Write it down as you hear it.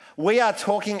We are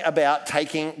talking about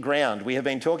taking ground. We have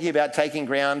been talking about taking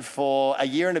ground for a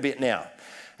year and a bit now,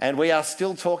 and we are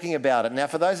still talking about it. Now,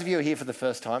 for those of you who are here for the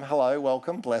first time, hello,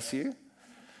 welcome, bless you,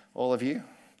 all of you.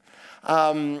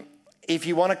 If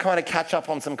you want to kind of catch up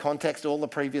on some context, all the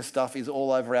previous stuff is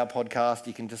all over our podcast.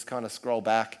 You can just kind of scroll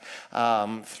back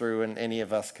through, and any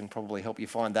of us can probably help you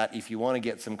find that if you want to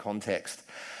get some context.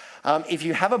 If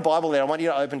you have a Bible there, I want you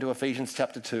to open to Ephesians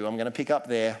chapter 2. I'm going to pick up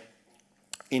there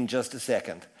in just a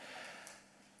second.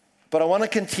 But I want to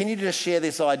continue to share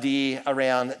this idea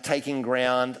around taking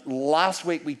ground. Last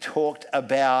week we talked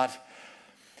about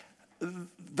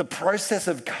the process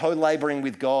of co-laboring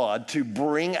with God to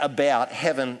bring about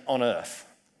heaven on earth.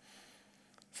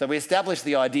 So we established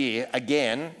the idea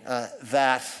again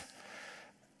that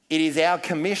it is our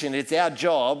commission, it's our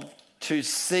job to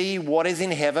see what is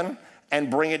in heaven and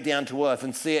bring it down to earth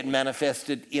and see it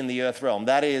manifested in the earth realm.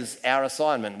 That is our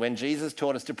assignment. When Jesus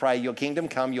taught us to pray, your kingdom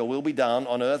come, your will be done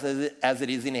on earth as it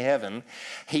is in heaven,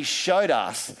 he showed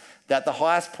us that the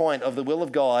highest point of the will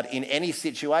of God in any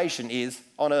situation is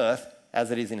on earth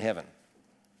as it is in heaven.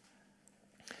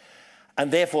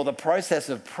 And therefore, the process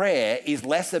of prayer is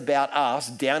less about us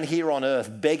down here on earth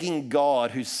begging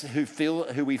God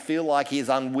who we feel like he is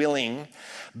unwilling,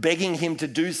 begging him to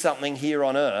do something here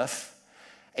on earth.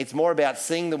 It's more about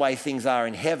seeing the way things are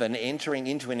in heaven, entering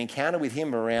into an encounter with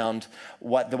him around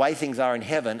the way things are in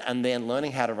heaven, and then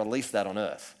learning how to release that on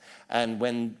earth. And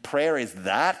when prayer is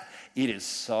that, it is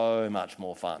so much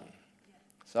more fun.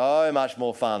 So much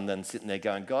more fun than sitting there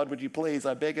going, God, would you please,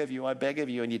 I beg of you,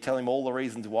 and you tell him all the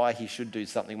reasons why he should do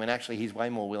something when actually he's way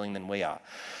more willing than we are.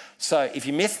 So if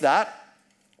you missed that,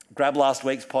 grab last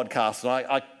week's podcast.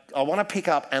 And I want to pick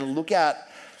up and look at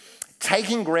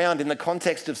taking ground in the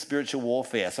context of spiritual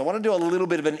warfare. So I want to do a little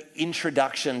bit of an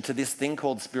introduction to this thing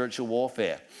called spiritual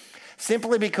warfare.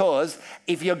 Simply because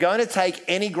if you're going to take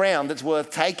any ground that's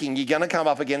worth taking, you're going to come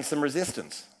up against some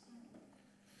resistance.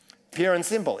 Pure and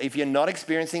simple. If you're not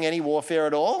experiencing any warfare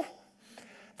at all,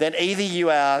 then either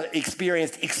you are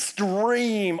experienced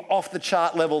extreme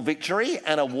off-the-chart level victory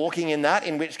and are walking in that,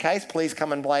 in which case, please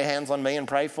come and lay hands on me and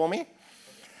pray for me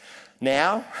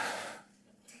now.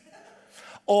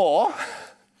 Or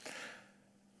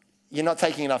you're not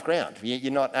taking enough ground.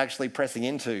 You're not actually pressing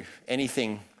into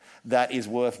anything that is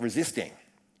worth resisting.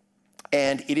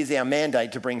 And it is our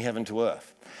mandate to bring heaven to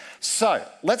earth. So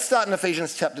let's start in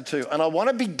Ephesians chapter 2. And I want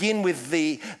to begin with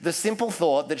the simple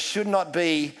thought that should not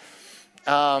be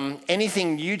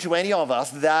anything new to any of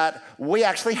us, that we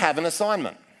actually have an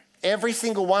assignment. Every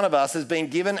single one of us has been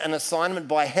given an assignment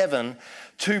by heaven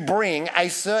to bring a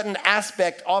certain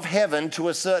aspect of heaven to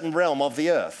a certain realm of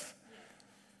the earth.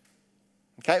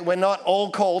 Okay, we're not all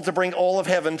called to bring all of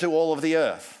heaven to all of the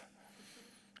earth,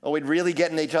 or we'd really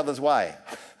get in each other's way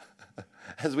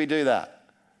as we do that.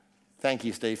 Thank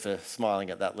you, Steve, for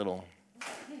smiling at that little...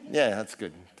 Yeah, that's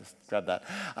good. Just grab that.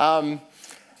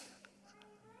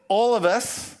 All of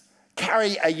us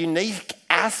carry a unique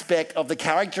aspect of the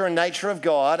character and nature of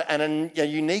God and a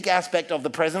unique aspect of the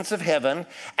presence of heaven,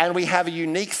 and we have a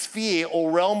unique sphere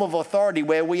or realm of authority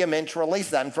where we are meant to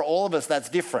release that, and for all of us that's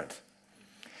different.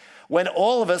 When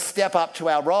all of us step up to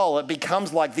our role, it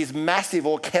becomes like this massive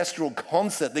orchestral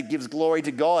concert that gives glory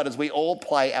to God as we all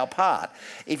play our part.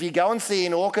 If you go and see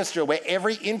an orchestra where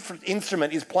every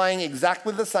instrument is playing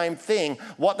exactly the same thing,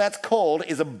 what that's called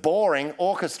is a boring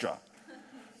orchestra.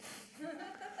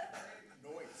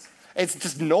 It's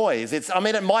just noise.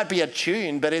 It might be a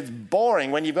tune, but it's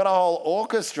boring. When you've got a whole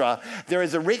orchestra, there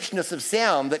is a richness of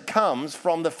sound that comes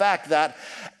from the fact that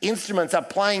instruments are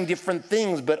playing different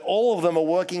things, but all of them are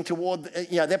working toward,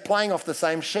 they're playing off the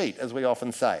same sheet, as we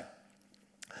often say.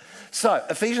 So,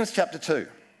 Ephesians chapter 2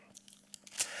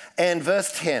 and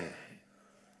verse 10.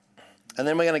 And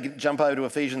then we're going to jump over to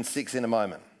Ephesians 6 in a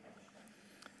moment.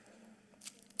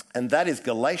 And that is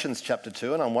Galatians chapter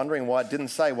 2, and I'm wondering why it didn't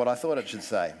say what I thought it should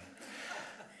say.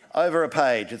 Over a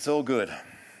page, it's all good.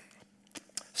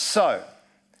 So,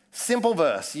 simple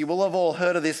verse. You will have all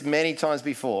heard of this many times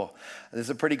before. There's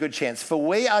a pretty good chance. For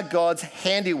we are God's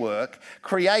handiwork,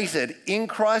 created in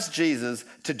Christ Jesus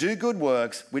to do good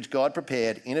works, which God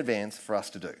prepared in advance for us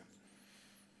to do.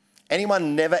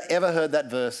 Anyone never ever heard that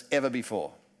verse ever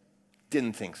before?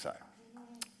 Didn't think so.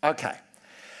 Okay.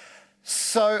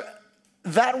 So,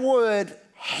 that word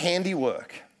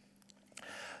handiwork,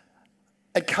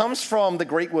 it comes from the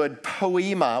Greek word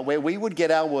poema, where we would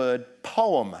get our word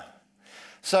poem.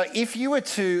 So if you were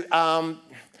to,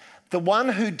 the one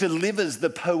who delivers the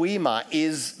poema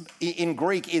in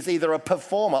Greek is either a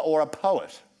performer or a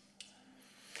poet.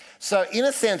 So in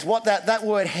a sense, what that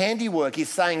word handiwork is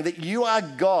saying, that you are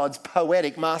God's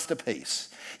poetic masterpiece.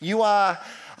 You are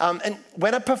And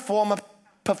when a performer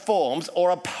performs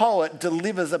or a poet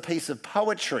delivers a piece of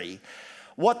poetry,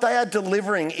 what they are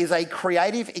delivering is a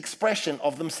creative expression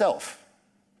of themselves.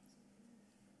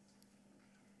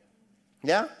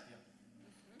 Yeah?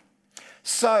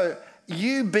 So,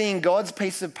 you being God's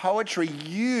piece of poetry,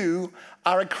 you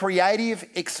are a creative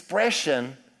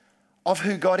expression of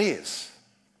who God is.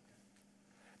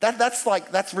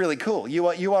 That's really cool.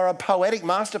 You are a poetic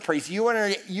masterpiece.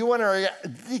 I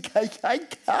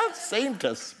can't seem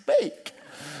to speak.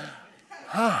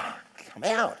 Come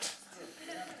out.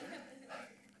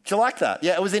 Do you like that?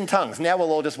 Yeah, it was in tongues. Now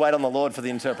we'll all just wait on the Lord for the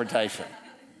interpretation.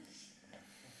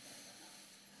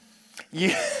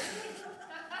 You.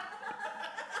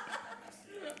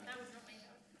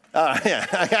 Oh,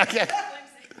 yeah. Okay.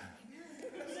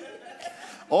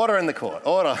 Order in the court.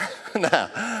 Order.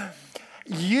 Now,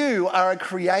 you are a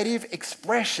creative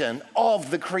expression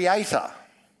of the Creator.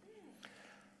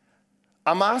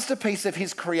 A masterpiece of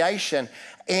His creation,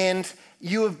 and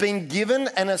you have been given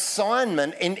an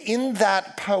assignment, and in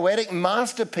that poetic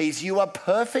masterpiece, you are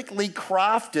perfectly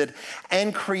crafted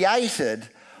and created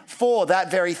for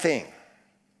that very thing.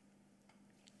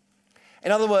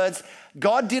 In other words,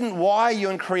 God didn't wire you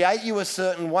and create you a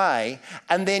certain way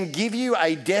and then give you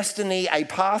a destiny, a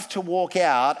path to walk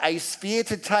out, a sphere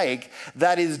to take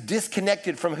that is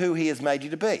disconnected from who He has made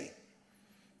you to be.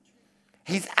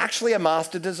 He's actually a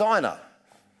master designer.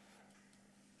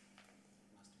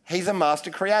 He's a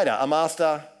master creator, a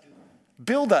master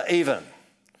builder even.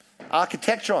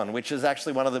 Architectron, which is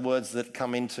actually one of the words that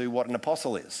come into what an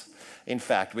apostle is, in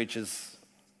fact, which is,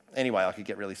 anyway, I could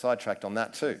get really sidetracked on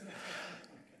that too.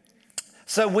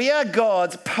 So we are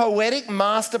God's poetic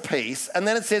masterpiece, and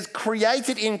then it says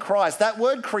created in Christ. That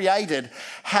word created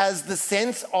has the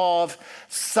sense of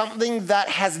something that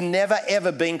has never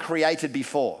ever been created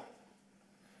before.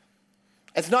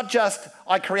 It's not just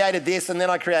I created this and then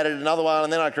I created another one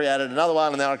and then I created another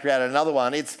one and then I created another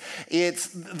one. It's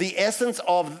the essence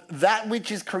of that which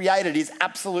is created is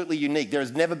absolutely unique. There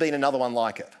has never been another one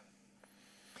like it.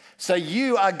 So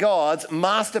you are God's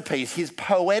masterpiece, His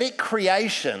poetic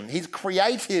creation, His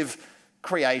creative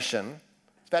creation. I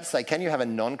was about to say, can you have a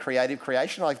non-creative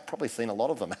creation? I've probably seen a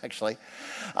lot of them, actually.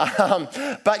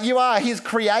 But you are His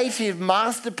creative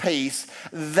masterpiece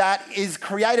that is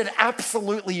created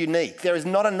absolutely unique. There is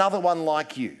not another one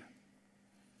like you.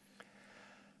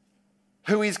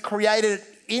 Who is created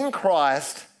in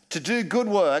Christ to do good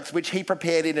works which He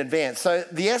prepared in advance. So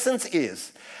the essence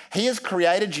is, He has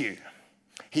created you.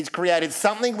 He's created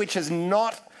something which has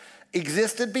not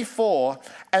existed before,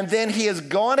 and then He has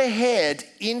gone ahead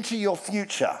into your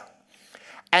future.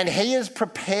 And He has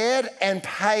prepared and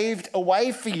paved a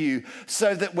way for you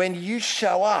so that when you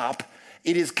show up,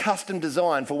 it is custom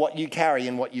designed for what you carry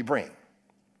and what you bring.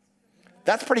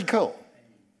 That's pretty cool.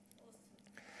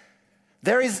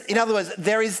 In other words,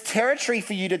 there is territory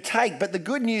for you to take, but the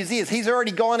good news is He's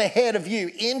already gone ahead of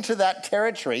you into that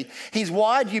territory. He's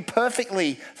wired you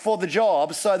perfectly for the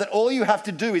job so that all you have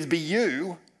to do is be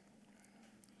you.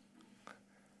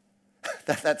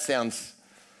 That sounds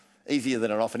easier than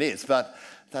it often is, but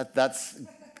that's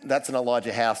an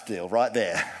Elijah House deal right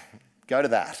there. Go to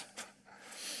that.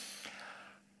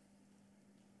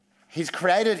 He's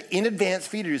created in advance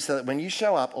for you to do so that when you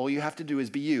show up, all you have to do is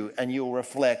be you, and you'll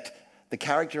reflect the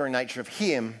character and nature of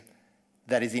Him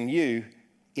that is in you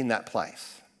in that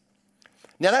place.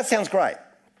 Now that sounds great.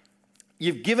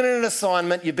 You've given it an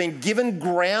assignment, you've been given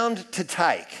ground to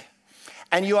take,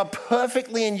 and you are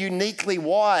perfectly and uniquely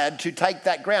wired to take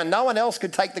that ground. No one else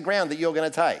could take the ground that you're going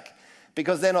to take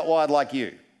because they're not wired like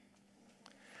you.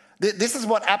 This is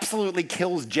what absolutely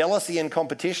kills jealousy and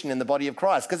competition in the body of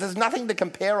Christ, because there's nothing to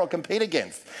compare or compete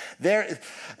against.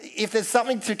 If there's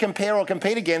something to compare or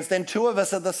compete against, then two of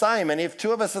us are the same. And if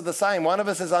two of us are the same, one of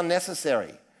us is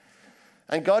unnecessary.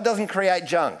 And God doesn't create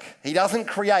junk. He doesn't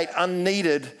create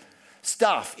unneeded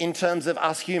stuff in terms of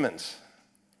us humans.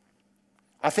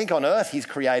 I think on earth He's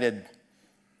created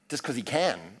just because He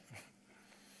can.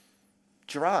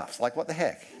 Giraffes, like what the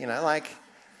heck?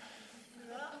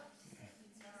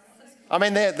 I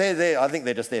mean, I think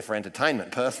they're just there for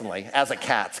entertainment, personally. As are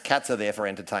cats. Cats are there for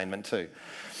entertainment too.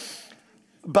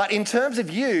 But in terms of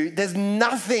you, there's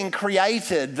nothing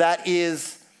created that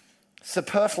is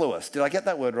superfluous. Did I get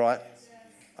that word right?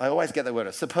 I always get that word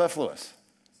right. Superfluous.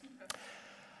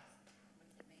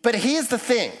 But here's the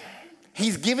thing.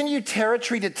 He's given you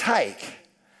territory to take,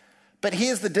 but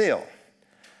here's the deal.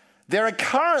 There are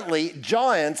currently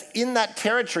giants in that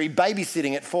territory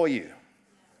babysitting it for you.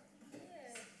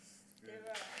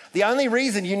 The only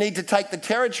reason you need to take the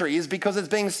territory is because it's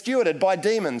being stewarded by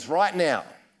demons right now.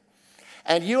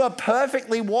 And you are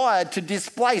perfectly wired to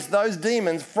displace those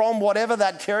demons from whatever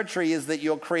that territory is that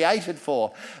you're created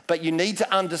for. But you need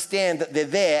to understand that they're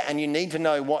there and you need to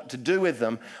know what to do with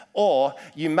them, or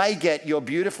you may get your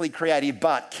beautifully creative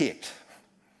butt kicked.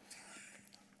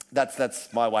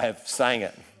 That's my way of saying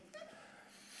it.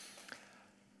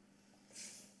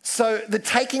 So the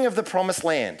taking of the promised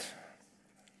land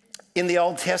in the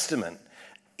Old Testament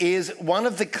is one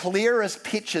of the clearest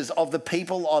pictures of the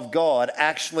people of God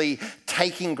actually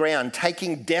taking ground,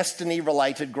 taking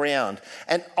destiny-related ground.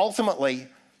 And ultimately,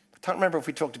 I can't remember if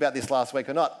we talked about this last week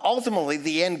or not, ultimately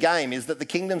the end game is that the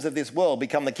kingdoms of this world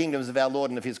become the kingdoms of our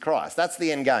Lord and of his Christ. That's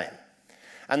the end game.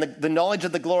 And the knowledge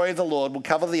of the glory of the Lord will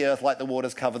cover the earth like the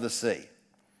waters cover the sea.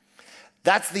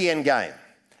 That's the end game.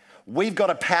 We've got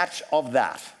a patch of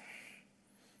that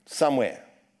somewhere,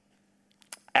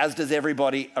 as does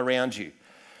everybody around you.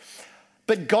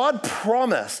 But God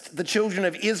promised the children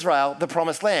of Israel the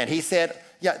promised land. He said,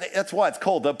 yeah, that's why it's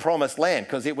called the promised land,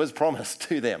 because it was promised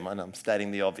to them, and I'm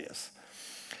stating the obvious.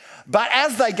 But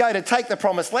as they go to take the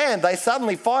promised land, they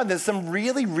suddenly find there's some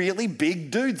really, really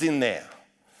big dudes in there.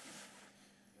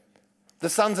 The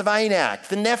sons of Anak,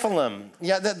 the Nephilim.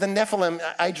 Yeah, the Nephilim,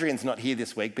 Adrian's not here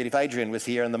this week, but if Adrian was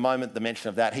here, and the moment the mention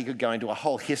of that, he could go into a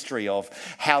whole history of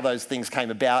how those things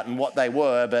came about and what they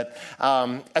were. But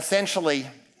essentially,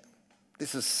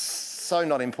 this is so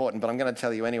not important, but I'm going to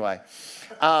tell you anyway.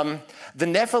 The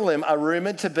Nephilim are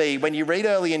rumored to be, when you read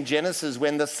early in Genesis,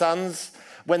 when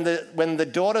the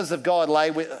daughters of God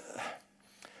lay with,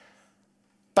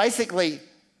 basically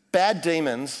bad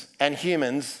demons and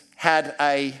humans had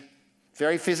a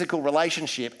very physical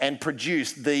relationship and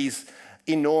produced these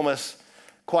enormous,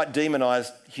 quite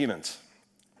demonized humans.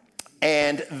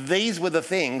 And these were the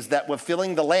things that were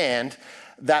filling the land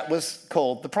that was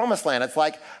called the promised land. It's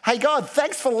like, hey God,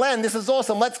 thanks for the land. This is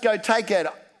awesome. Let's go take it.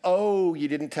 Oh, you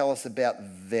didn't tell us about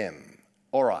them.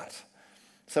 All right.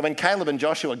 So when Caleb and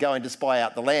Joshua go in to spy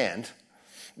out the land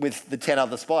with the 10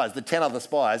 other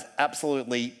spies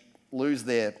absolutely lose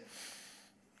their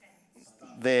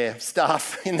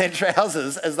stuff in their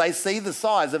trousers as they see the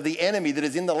size of the enemy that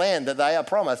is in the land that they are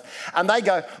promised. And they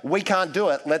go, we can't do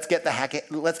it. Let's get the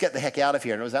heck out of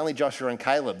here. And it was only Joshua and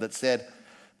Caleb that said,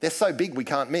 they're so big we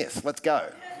can't miss. Let's go.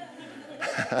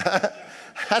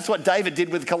 That's what David did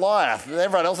with Goliath.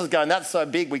 Everyone else is going, that's so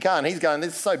big we can't. He's going,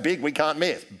 this is so big we can't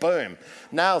miss. Boom.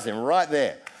 Nails him right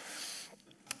there.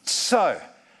 So,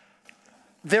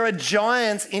 there are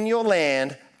giants in your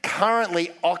land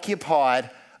currently occupied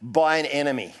by an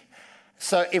enemy.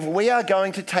 So if we are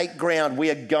going to take ground, we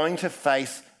are going to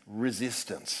face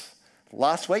resistance.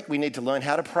 Last week, we need to learn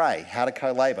how to pray, how to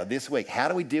co-labor. This week, how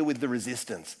do we deal with the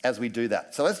resistance as we do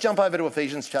that? So let's jump over to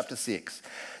Ephesians chapter 6.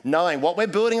 Knowing what we're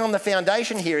building on the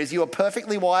foundation here is you are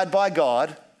perfectly wired by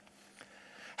God.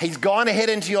 He's gone ahead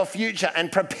into your future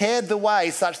and prepared the way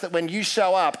such that when you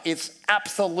show up, it's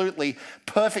absolutely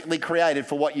perfectly created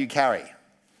for what you carry.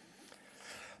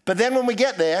 But then when we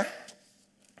get there,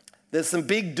 there's some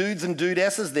big dudes and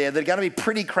dudesses there that are going to be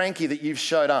pretty cranky that you've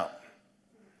showed up.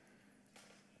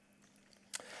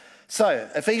 So,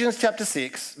 Ephesians chapter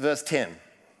 6, verse 10.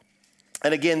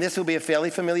 And again, this will be a fairly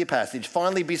familiar passage.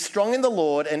 Finally, be strong in the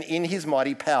Lord and in his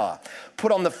mighty power.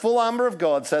 Put on the full armor of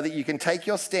God so that you can take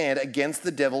your stand against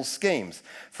the devil's schemes.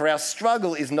 For our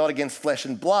struggle is not against flesh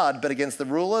and blood, but against the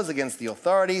rulers, against the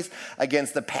authorities,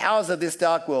 against the powers of this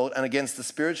dark world, and against the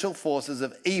spiritual forces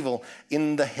of evil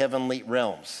in the heavenly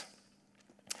realms.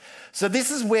 So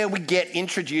this is where we get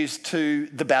introduced to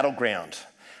the battleground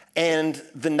and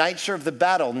the nature of the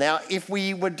battle. Now, if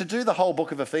we were to do the whole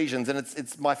book of Ephesians, and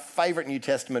it's my favorite New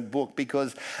Testament book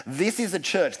because this is a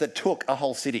church that took a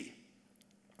whole city.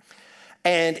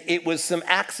 And it was some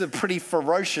acts of pretty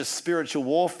ferocious spiritual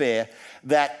warfare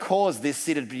that caused this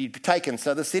city to be taken.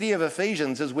 So the city of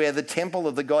Ephesians is where the temple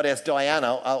of the goddess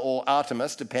Diana, or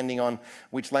Artemis, depending on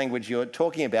which language you're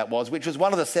talking about, was, which was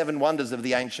one of the 7 wonders of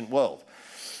the ancient world.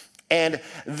 And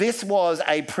this was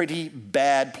a pretty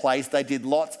bad place. They did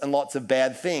lots and lots of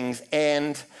bad things.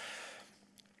 And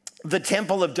the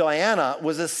temple of Diana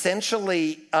was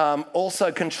essentially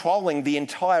also controlling the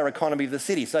entire economy of the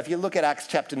city. So if you look at Acts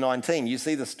chapter 19, you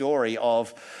see the story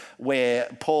of where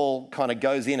Paul kind of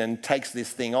goes in and takes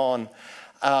this thing on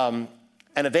and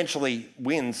eventually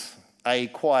wins a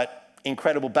quite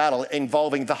incredible battle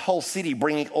involving the whole city,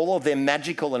 bringing all of their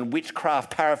magical and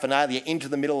witchcraft paraphernalia into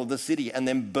the middle of the city and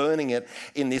then burning it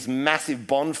in this massive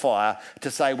bonfire to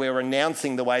say we're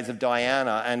renouncing the ways of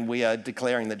Diana and we are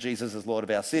declaring that Jesus is Lord of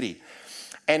our city.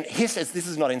 And this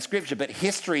is not in scripture, but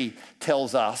history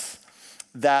tells us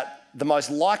that the most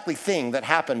likely thing that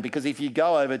happened, because if you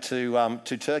go over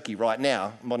to Turkey right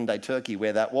now, modern day Turkey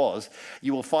where that was,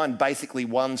 you will find basically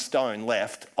one stone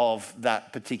left of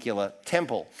that particular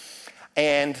temple.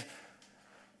 And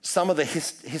some of the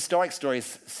historic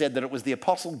stories said that it was the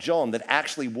Apostle John that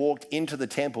actually walked into the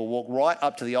temple, walked right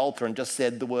up to the altar and just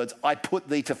said the words, "I put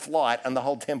thee to flight," and the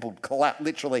whole temple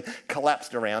literally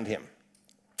collapsed around him.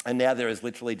 And now there is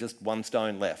literally just one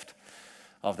stone left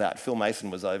of that. Phil Mason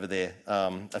was over there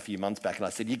a few months back, and I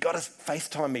said, "You got to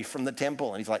FaceTime me from the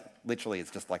temple." And he's like, "Literally,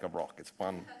 it's just like a rock. It's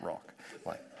one rock."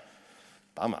 Like,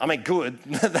 I mean, good,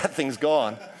 that thing's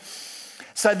gone.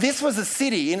 So this was a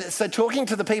city, and so talking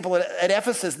to the people at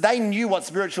Ephesus, they knew what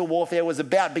spiritual warfare was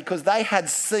about because they had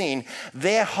seen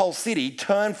their whole city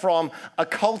turn from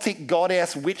occultic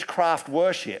goddess witchcraft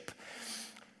worship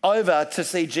over to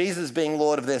see Jesus being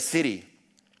Lord of their city.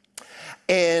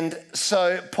 And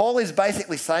so Paul is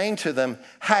basically saying to them,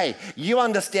 hey, you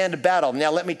understand a battle.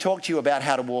 Now let me talk to you about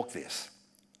how to walk this.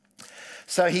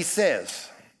 So he says,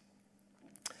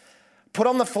 put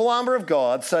on the full armor of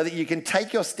God so that you can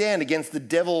take your stand against the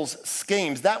devil's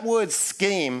schemes. That word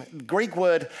scheme, Greek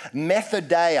word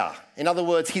methodeia, in other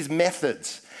words, his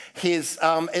methods.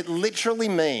 It literally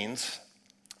means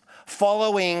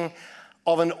following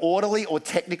of an orderly or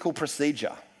technical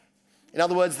procedure. In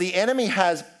other words, the enemy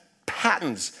has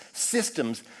patterns,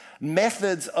 systems,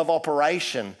 methods of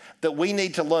operation that we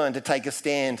need to learn to take a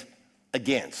stand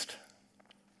against.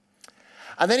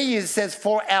 And then he says,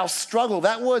 for our struggle.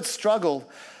 That word struggle,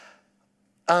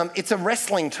 it's a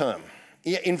wrestling term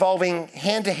involving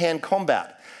hand-to-hand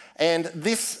combat. And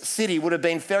this city would have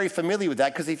been very familiar with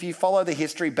that because if you follow the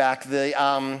history back,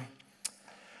 I'm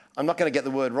not going to get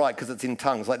the word right because it's in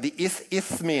tongues, like the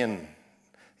Isthmian.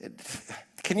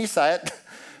 Can you say it?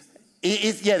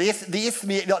 The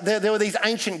Isthmian. There were these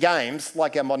ancient games,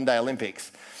 like our modern-day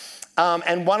Olympics.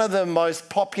 And one of the most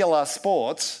popular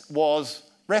sports was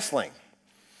wrestling.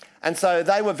 And so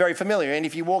they were very familiar. And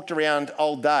if you walked around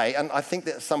Old Day, and I think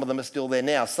that some of them are still there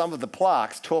now, some of the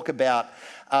plaques talk about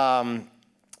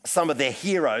some of their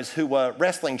heroes who were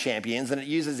wrestling champions, and it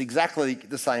uses exactly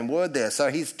the same word there. So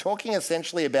he's talking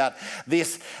essentially about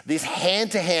this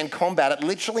hand-to-hand combat. It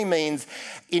literally means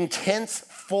intense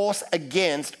force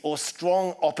against or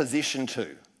strong opposition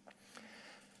to.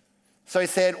 So he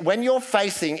said, when you're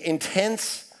facing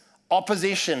intense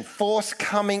opposition, force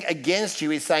coming against you,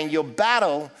 he's saying your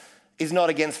battle is not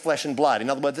against flesh and blood. In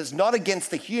other words, it's not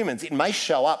against the humans. It may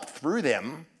show up through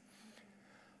them,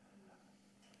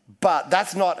 but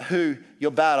that's not who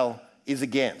your battle is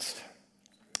against.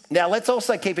 Now, let's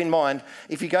also keep in mind,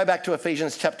 if you go back to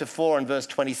Ephesians chapter 4 and verse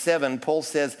 27, Paul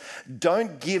says,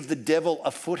 don't give the devil a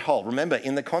foothold. Remember,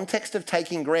 in the context of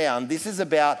taking ground, this is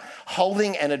about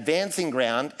holding and advancing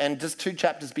ground. And just 2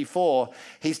 chapters before,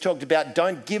 he's talked about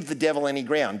don't give the devil any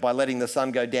ground by letting the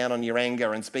sun go down on your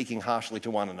anger and speaking harshly to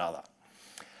one another.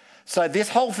 So this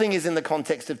whole thing is in the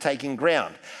context of taking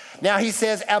ground. Now he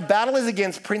says, our battle is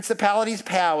against principalities,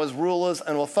 powers, rulers,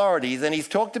 and authorities. And he's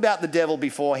talked about the devil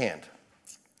beforehand.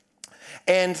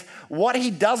 And what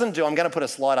he doesn't do, I'm going to put a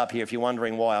slide up here if you're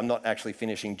wondering why I'm not actually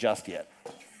finishing just yet,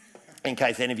 in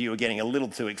case any of you are getting a little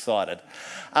too excited.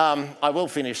 I will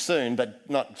finish soon, but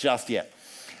not just yet.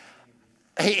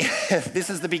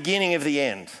 This is the beginning of the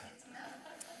end.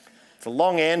 It's a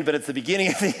long end, but it's the beginning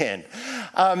of the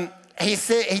end.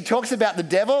 He talks about the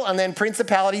devil and then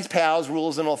principalities, powers,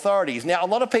 rulers, and authorities. Now, a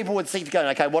lot of people would seek to go,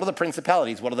 okay, what are the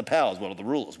principalities? What are the powers? What are the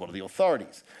rulers? What are the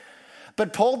authorities?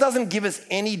 But Paul doesn't give us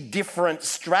any different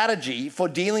strategy for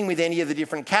dealing with any of the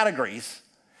different categories.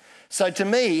 So to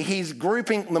me, he's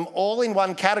grouping them all in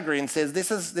one category and says,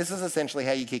 this is essentially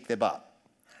how you kick their butt.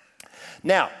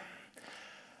 Now,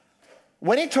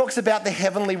 when he talks about the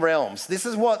heavenly realms, this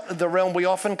is what the realm we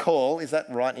often call, is that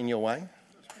right in your way?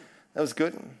 That was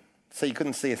good. So you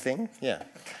couldn't see a thing? Yeah.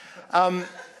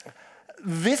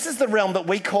 This is the realm that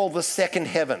we call the second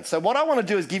heaven. So what I want to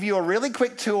do is give you a really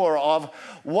quick tour of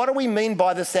what do we mean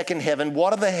by the second heaven,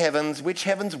 what are the heavens, which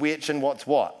heaven's which, and what's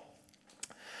what.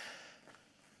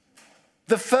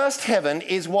 The first heaven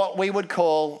is what we would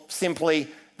call simply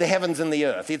the heavens and the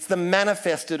earth. It's the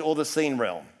manifested or the seen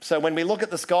realm. So when we look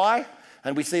at the sky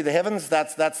and we see the heavens,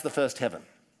 that's the first heaven.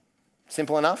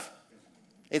 Simple enough?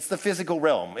 It's the physical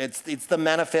realm. It's the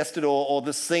manifested or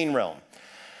the seen realm.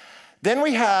 Then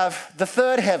we have the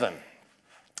third heaven.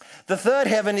 The third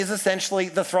heaven is essentially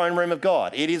the throne room of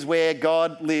God. It is where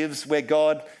God lives, where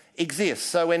God exists.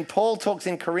 So when Paul talks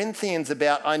in Corinthians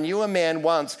about, I knew a man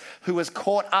once who was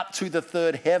caught up to the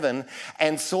third heaven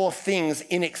and saw things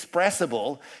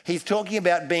inexpressible, he's talking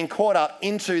about being caught up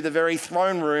into the very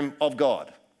throne room of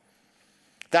God.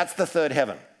 That's the third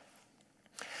heaven.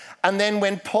 And then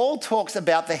when Paul talks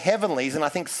about the heavenlies, and I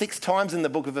think 6 times in the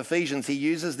book of Ephesians he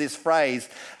uses this phrase,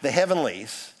 the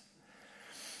heavenlies,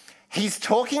 he's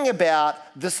talking about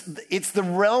this. It's the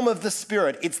realm of the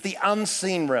spirit. It's the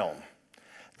unseen realm.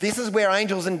 This is where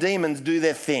angels and demons do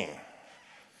their thing.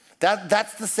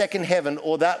 That's the second heaven,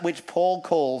 or that which Paul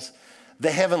calls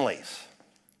the heavenlies.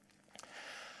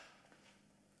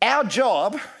 Our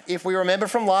job, if we remember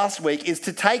from last week, is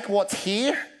to take what's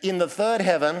here in the third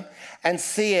heaven and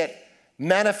see it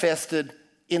manifested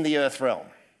in the earth realm.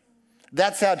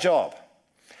 That's our job.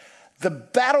 The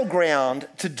battleground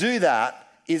to do that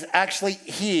is actually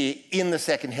here in the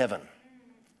second heaven.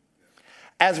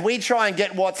 As we try and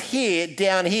get what's here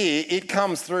down here, it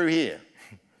comes through here.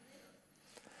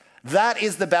 That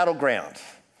is the battleground.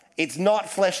 It's not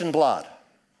flesh and blood.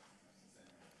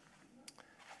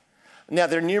 Now,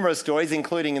 there are numerous stories,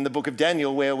 including in the book of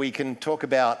Daniel, where we can talk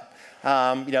about,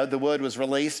 the word was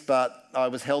released, but I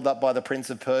was held up by the Prince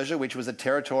of Persia, which was a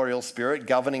territorial spirit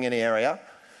governing an area.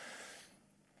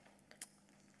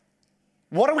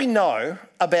 What do we know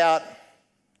about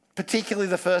particularly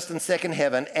the first and second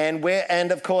heaven,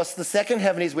 and of course the second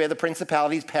heaven is where the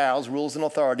principalities, powers, rules and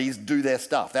authorities do their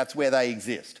stuff. That's where they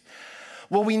exist.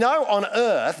 Well, we know on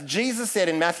earth, Jesus said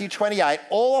in Matthew 28,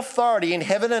 all authority in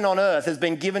heaven and on earth has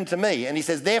been given to me. And he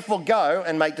says, therefore go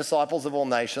and make disciples of all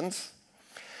nations.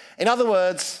 In other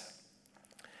words,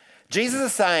 Jesus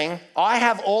is saying, I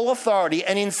have all authority,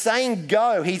 and in saying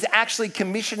go, he's actually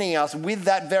commissioning us with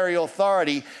that very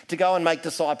authority to go and make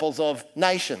disciples of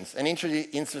nations. And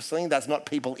interestingly, that's not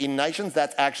people in nations,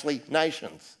 that's actually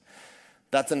nations.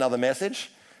 That's another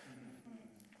message,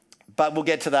 but we'll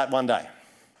get to that one day.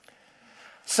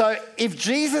 So if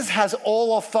Jesus has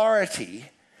all authority,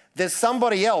 there's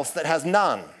somebody else that has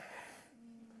none.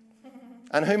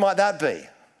 And who might that be?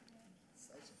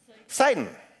 Satan.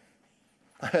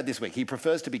 I heard this week, he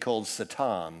prefers to be called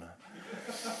Satan.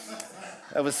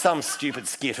 It was some stupid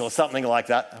skit or something like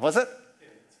that. Was it?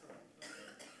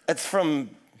 It's from,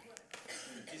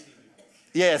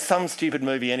 some stupid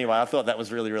movie anyway. I thought that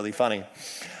was really, really funny.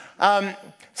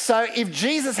 So if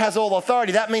Jesus has all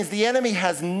authority, that means the enemy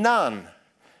has none.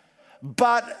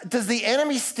 But does the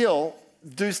enemy still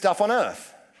do stuff on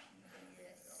earth?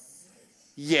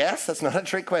 Yes, that's not a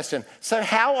trick question. So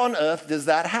how on earth does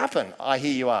that happen, I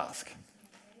hear you ask?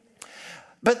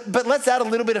 But let's add a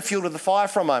little bit of fuel to the fire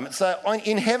for a moment. So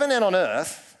in heaven and on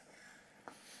earth,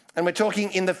 and we're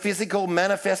talking in the physical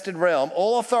manifested realm,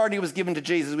 all authority was given to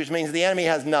Jesus, which means the enemy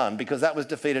has none because that was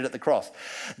defeated at the cross.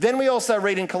 Then we also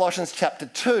read in Colossians chapter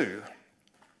 2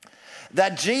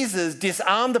 that Jesus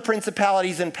disarmed the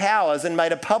principalities and powers and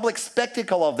made a public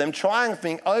spectacle of them,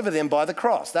 triumphing over them by the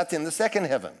cross. That's in the second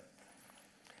heaven.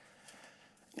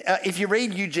 If you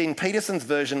read Eugene Peterson's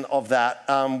version of that,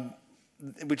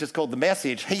 which is called The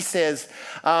Message, he says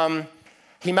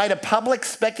he made a public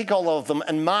spectacle of them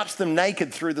and marched them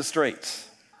naked through the streets.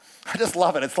 I just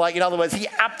love it. It's like, in other words, he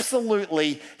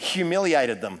absolutely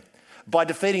humiliated them by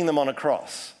defeating them on a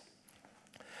cross.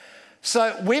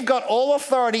 So we've got all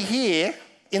authority here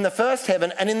in the first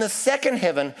heaven, and in the second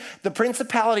heaven, the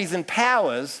principalities and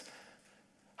powers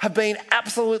have been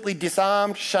absolutely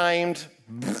disarmed, shamed.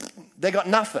 They got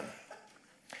nothing.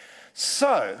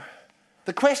 So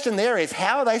the question there is,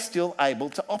 how are they still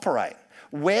able to operate?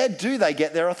 Where do they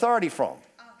get their authority from?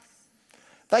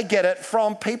 They get it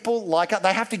from people like us.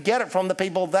 They have to get it from the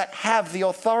people that have the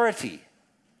authority.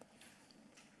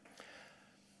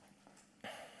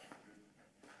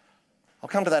 I'll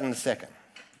come to that in a second.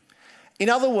 In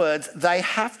other words, they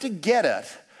have to get it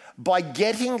by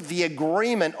getting the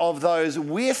agreement of those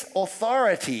with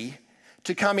authority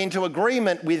to come into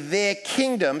agreement with their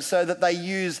kingdom so that they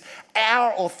use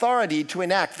our authority to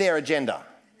enact their agenda.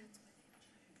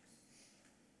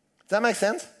 Does that make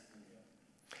sense?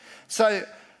 So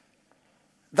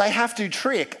they have to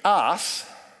trick us,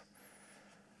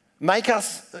 make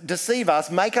us, deceive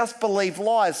us, make us believe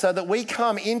lies so that we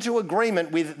come into agreement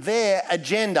with their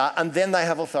agenda, and then they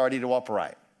have authority to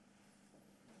operate.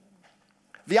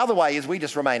 The other way is we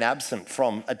just remain absent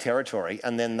from a territory,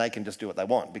 and then they can just do what they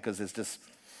want because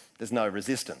there's no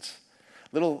resistance.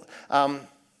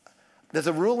 There's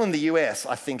a rule in the US,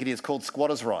 I think it is, called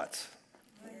squatters' rights.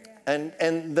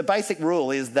 And the basic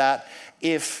rule is that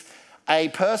if a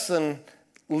person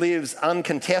lives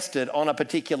uncontested on a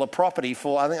particular property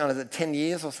for, I think, is it 10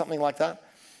 years or something like that,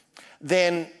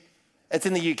 then it's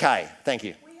in the UK. Thank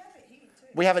you.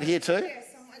 We have it here too. Yeah, a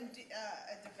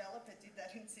developer did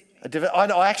that in Sydney.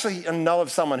 I actually know of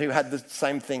someone who had the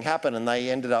same thing happen, and they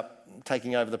ended up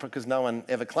taking over because no one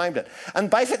ever claimed it. And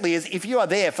basically is if you are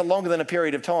there for longer than a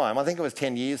period of time, I think it was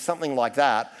 10 years, something like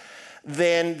that,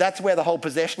 then that's where the whole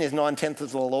possession is 9/10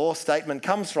 of the law statement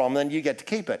comes from, then you get to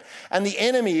keep it. And the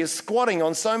enemy is squatting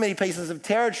on so many pieces of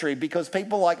territory because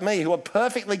people like me who are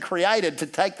perfectly created to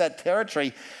take that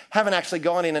territory haven't actually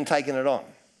gone in and taken it on.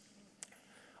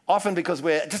 Often because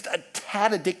we're just a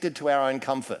tad addicted to our own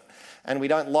comfort and we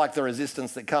don't like the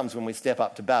resistance that comes when we step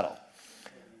up to battle.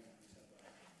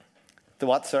 The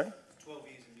what, sorry?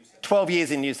 12 years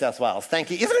in New South Wales.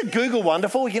 Thank you. Isn't it Google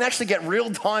wonderful? You can actually get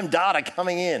real-time data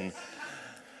coming in.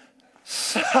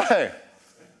 So,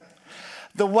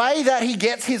 the way that he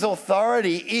gets his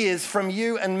authority is from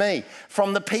you and me,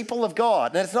 from the people of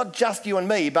God. And it's not just you and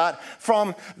me, but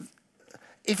from,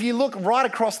 if you look right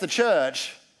across the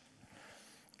church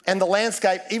and the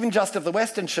landscape, even just of the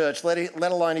Western church, let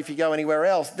alone if you go anywhere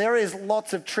else, there is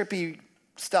lots of trippy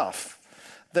stuff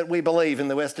that we believe in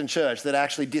the Western church that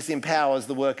actually disempowers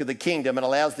the work of the kingdom and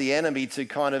allows the enemy to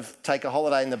kind of take a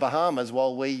holiday in the Bahamas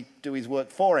while we do his work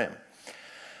for him.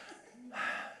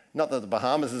 Not that the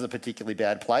Bahamas is a particularly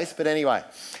bad place, but anyway.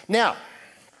 Now,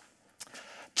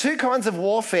 two kinds of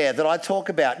warfare that I talk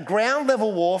about. Ground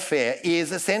level warfare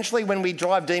is essentially when we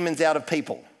drive demons out of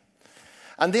people.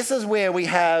 And this is where we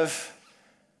have,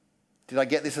 did I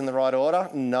get this in the right order?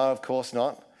 No, of course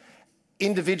not.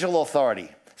 Individual authority.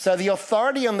 So the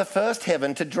authority on the first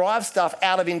heaven to drive stuff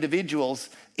out of individuals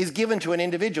is given to an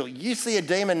individual. You see a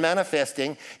demon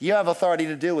manifesting, you have authority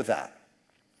to deal with that.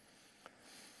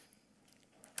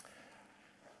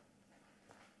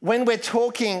 When we're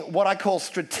talking what I call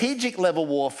strategic level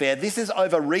warfare, this is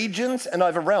over regions and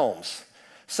over realms.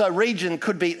 So region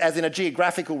could be as in a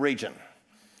geographical region,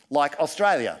 like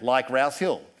Australia, like Rouse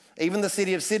Hill. Even the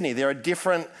city of Sydney, there are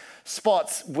different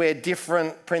spots where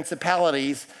different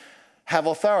principalities have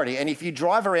authority. And if you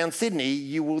drive around Sydney,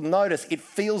 you will notice it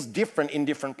feels different in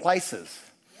different places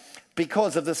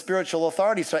because of the spiritual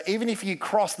authority. So even if you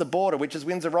cross the border, which is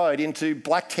Windsor Road, into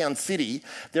Blacktown City,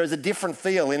 there is a different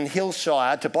feel in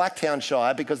Hillshire to Blacktown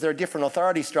Shire because there are different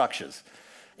authority structures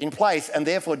in place and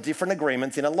therefore different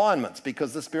agreements in alignments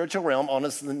because the spiritual realm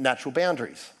honours the natural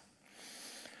boundaries.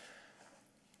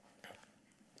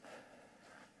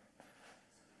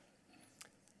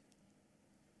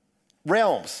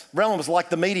 Realms like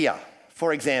the media,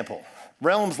 for example,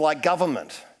 realms like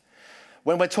government.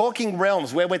 When we're talking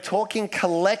realms, where we're talking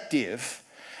collective,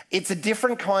 it's a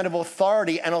different kind of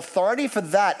authority, and authority for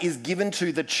that is given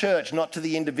to the church, not to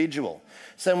the individual.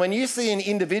 So when you see an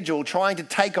individual trying to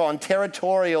take on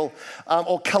territorial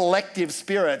or collective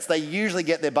spirits, they usually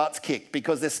get their butts kicked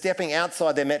because they're stepping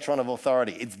outside their metron of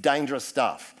authority. It's dangerous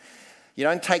stuff. You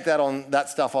don't take that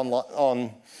stuff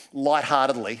on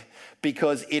lightheartedly,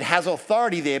 because it has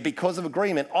authority there because of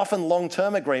agreement, often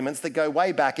long-term agreements that go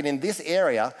way back. And in this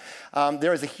area,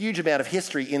 there is a huge amount of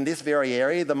history in this very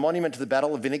area. The monument to the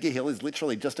Battle of Vinegar Hill is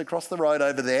literally just across the road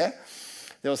over there.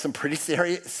 There was some pretty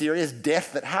serious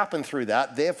death that happened through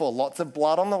that. Therefore, lots of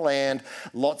blood on the land,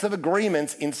 lots of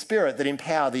agreements in spirit that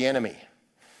empower the enemy.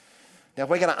 Now, if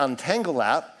we're going to untangle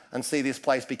that and see this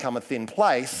place become a thin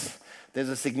place, there's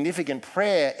a significant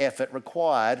prayer effort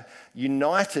required,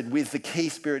 united with the key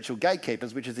spiritual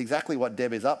gatekeepers, which is exactly what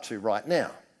Deb is up to right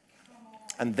now.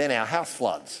 And then our house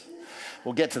floods.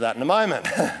 We'll get to that in a moment.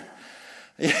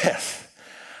 Yes.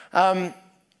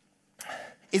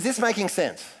 Is this making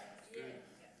sense?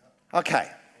 Okay.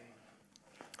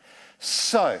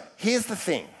 So, here's the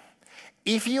thing.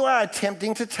 If you are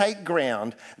attempting to take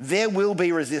ground, there will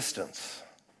be resistance.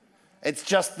 It's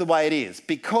just the way it is,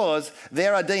 because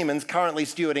there are demons currently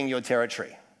stewarding your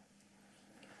territory.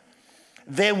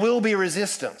 There will be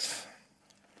resistance.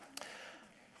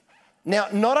 Now,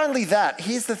 not only that,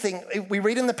 here's the thing. We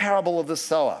read in the parable of the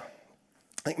sower.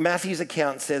 I think Matthew's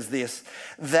account says this,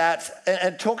 that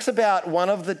it talks about one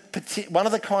of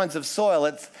the kinds of soil.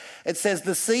 It says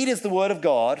the seed is the word of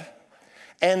God,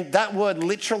 and that word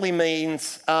literally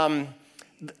means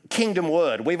kingdom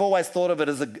word. We've always thought of it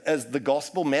as the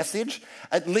gospel message.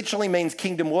 It literally means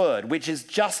kingdom word, which is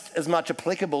just as much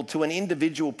applicable to an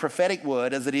individual prophetic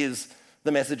word as it is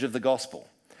the message of the gospel.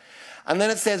 And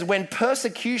then it says, when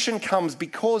persecution comes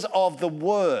because of the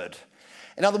word.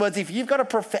 In other words, if you've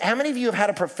got how many of you have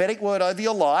had a prophetic word over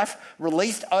your life,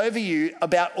 released over you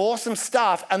about awesome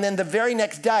stuff, and then the very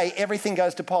next day, everything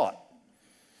goes to pot?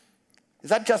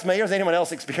 Is that just me, or has anyone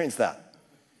else experienced that?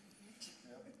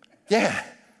 Yeah.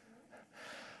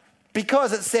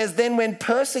 Because it says, then when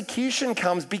persecution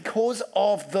comes because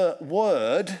of the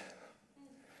word,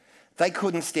 they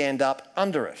couldn't stand up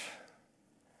under it.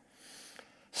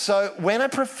 So when a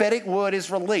prophetic word is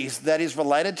released that is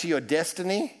related to your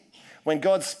destiny when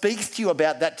God speaks to you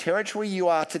about that territory you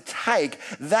are to take,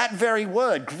 that very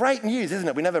word, great news, isn't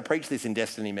it? We never preach this in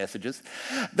Destiny messages.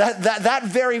 That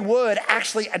very word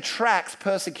actually attracts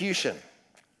persecution.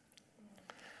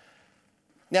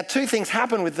 Now, two things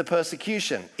happen with the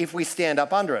persecution if we stand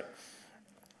up under it.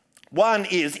 One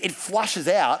is it flushes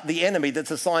out the enemy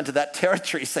that's assigned to that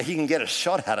territory so you can get a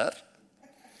shot at it.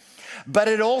 But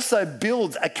it also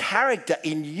builds a character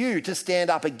in you to stand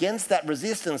up against that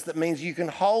resistance that means you can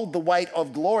hold the weight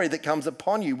of glory that comes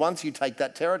upon you once you take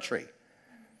that territory.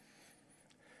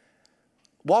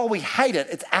 While we hate it,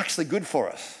 it's actually good for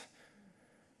us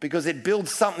because it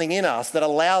builds something in us that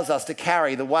allows us to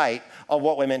carry the weight of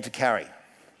what we're meant to carry.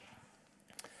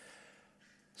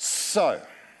 So,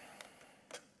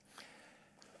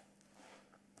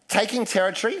 taking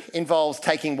territory involves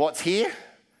taking what's here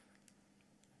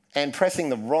and pressing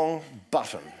the wrong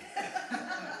button.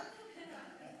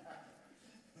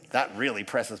 That really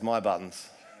presses my buttons.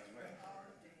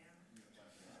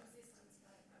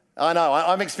 I know,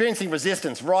 I'm experiencing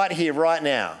resistance right here, right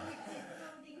now.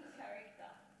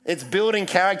 It's building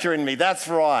character in me, that's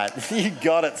right. You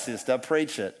got it, sister,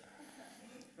 preach it.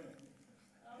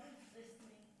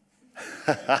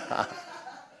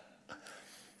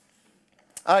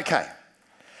 Okay,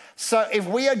 so if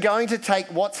we are going to take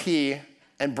what's here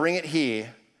and bring it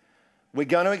here, we're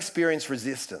going to experience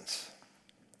resistance.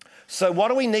 So what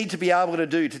do we need to be able to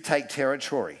do to take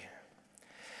territory?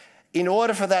 In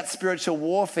order for that spiritual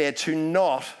warfare to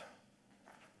not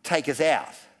take us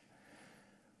out,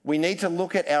 we need to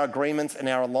look at our agreements and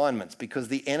our alignments because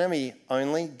the enemy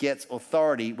only gets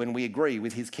authority when we agree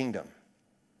with his kingdom.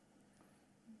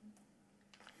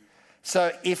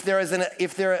 So this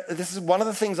is one of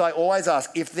the things I always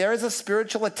ask, if there is a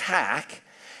spiritual attack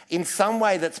in some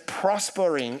way that's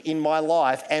prospering in my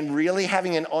life and really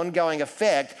having an ongoing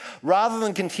effect, rather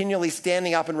than continually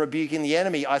standing up and rebuking the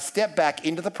enemy, I step back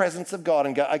into the presence of God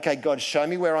and go, okay, God, show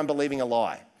me where I'm believing a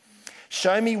lie.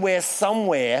 Show me where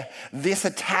somewhere this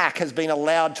attack has been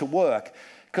allowed to work.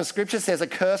 Because scripture says a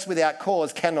curse without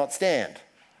cause cannot stand.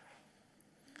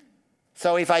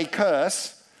 So if a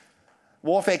curse,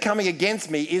 warfare coming against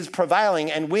me is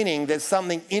prevailing and winning, there's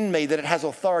something in me that it has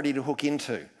authority to hook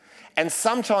into. And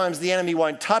sometimes the enemy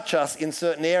won't touch us in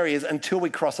certain areas until we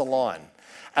cross a line.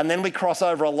 And then we cross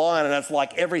over a line and it's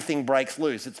like everything breaks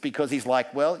loose. It's because he's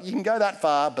like, well, you can go that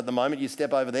far, but the moment you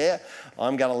step over there,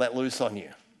 I'm going to let loose on you.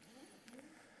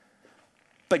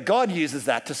 But God uses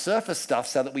that to surface stuff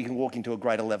so that we can walk into a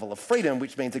greater level of freedom,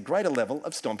 which means a greater level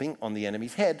of stomping on the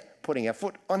enemy's head, putting our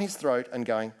foot on his throat and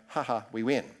going, ha, we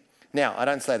win. Now, I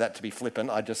don't say that to be flippant.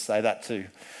 I just say that to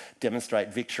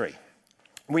demonstrate victory.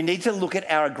 We need to look at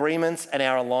our agreements and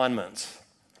our alignments.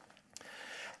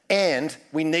 And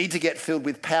we need to get filled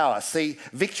with power. See,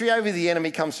 victory over the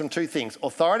enemy comes from two things,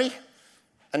 authority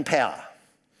and power.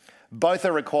 Both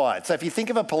are required. So if you think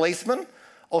of a policeman,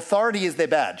 authority is their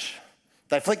badge.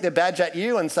 They flick their badge at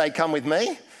you and say, come with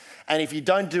me. And if you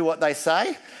don't do what they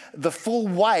say, the full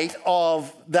weight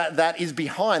of that is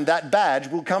behind that badge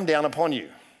will come down upon you.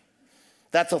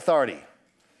 That's authority.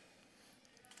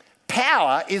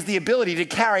 Power is the ability to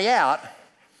carry out,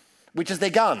 which is their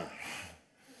gun.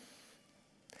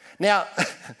 Now,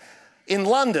 in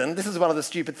London, this is one of the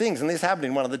stupid things, and this happened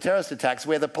in one of the terrorist attacks,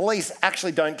 where the police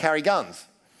actually don't carry guns.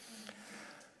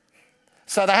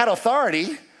 So they had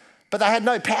authority, but they had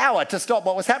no power to stop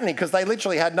what was happening because they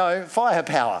literally had no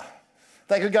firepower.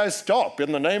 They could go, stop,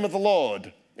 in the name of the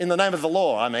Lord. In the name of the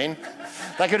law, I mean.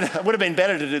 It would have been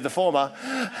better to do the former.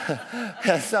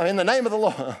 So in the name of the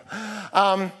law.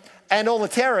 And all the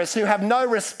terrorists who have no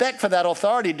respect for that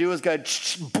authority do is go,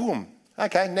 boom.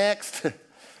 Okay, next.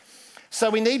 So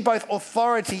we need both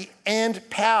authority and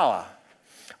power.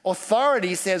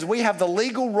 Authority says we have the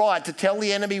legal right to tell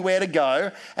the enemy where to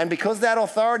go, and because that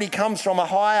authority comes from a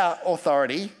higher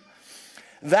authority,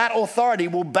 that authority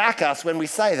will back us when we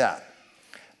say that.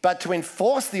 But to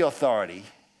enforce the authority,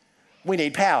 we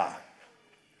need power.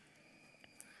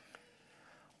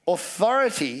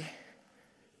 Authority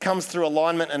comes through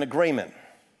alignment and agreement.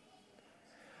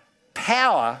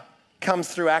 Power comes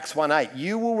through Acts 1:8.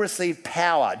 You will receive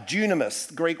power,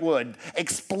 dunamis, Greek word,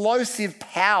 explosive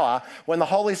power when the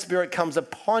Holy Spirit comes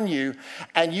upon you,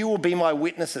 and you will be my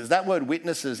witnesses. That word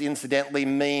witnesses, incidentally,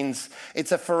 means,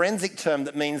 it's a forensic term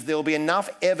that means there will be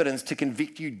enough evidence to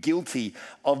convict you guilty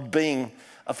of being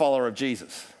a follower of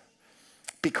Jesus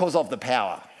because of the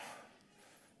power.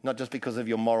 Not just because of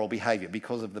your moral behavior,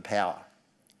 because of the power.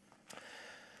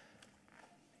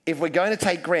 If we're going to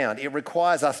take ground, it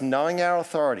requires us knowing our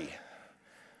authority,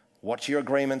 Watch your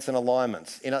agreements and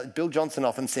alignments. Bill Johnson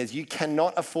often says, you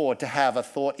cannot afford to have a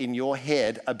thought in your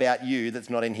head about you that's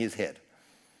not in his head.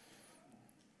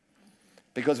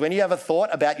 Because when you have a thought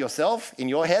about yourself in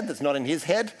your head that's not in his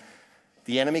head,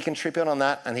 the enemy can trip in on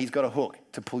that and he's got a hook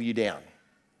to pull you down.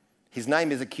 His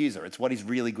name is accuser. It's what he's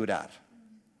really good at.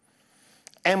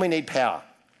 And we need power.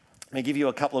 Let me give you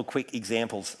a couple of quick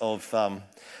examples of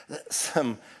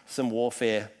some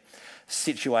warfare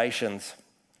situations.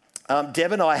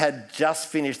 Deb and I had just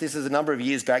finished, this is a number of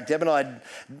years back, Deb and I had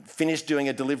finished doing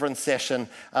a deliverance session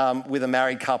with a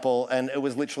married couple, and it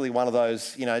was literally one of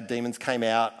those, demons came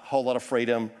out, whole lot of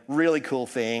freedom, really cool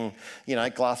thing,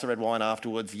 glass of red wine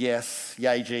afterwards, yes,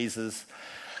 yay Jesus.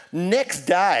 Next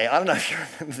day, I don't know if you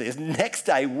remember this, next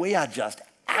day we are just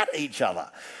at each other.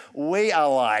 We are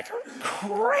like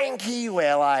cranky,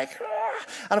 we're like,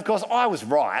 and of course I was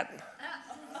right.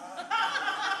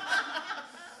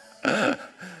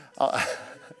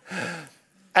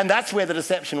 And that's where the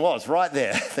deception was, right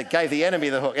there, that gave the enemy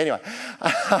the hook. Anyway,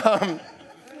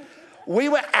 we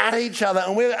were at each other,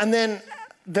 and then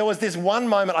there was this one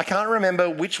moment, I can't remember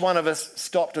which one of us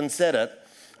stopped and said it,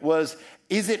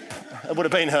 it would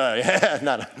have been her, yeah,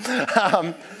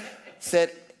 no.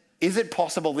 Said, is it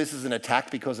possible this is an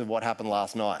attack because of what happened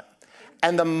last night?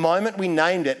 And the moment we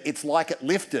named it, it's like it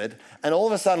lifted, and all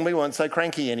of a sudden we weren't so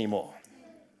cranky anymore.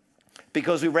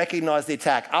 Because we recognised the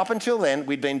attack. Up until then,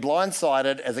 we'd been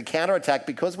blindsided as a counterattack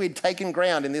because we'd taken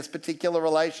ground in this particular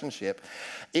relationship.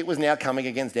 It was now coming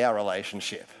against our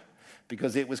relationship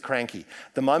because it was cranky.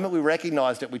 The moment we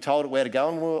recognised it, we told it where to go,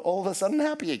 and we were all of a sudden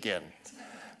happy again.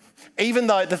 Even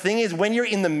though the thing is, when you're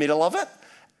in the middle of it,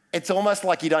 it's almost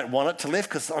like you don't want it to lift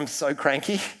because I'm so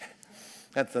cranky.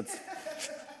 That's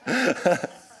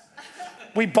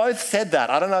We both said that.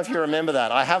 I don't know if you remember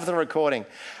that. I have the recording.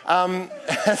 I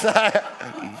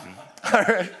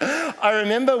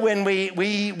remember when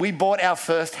we bought our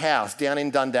first house down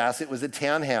in Dundas. It was a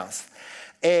townhouse.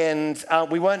 And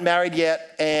we weren't married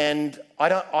yet, and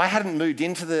I hadn't moved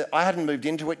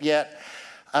into it yet.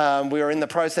 We were in the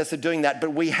process of doing that,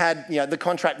 but we had, the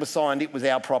contract was signed, it was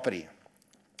our property.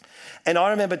 And I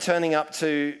remember turning up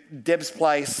to Deb's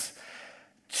place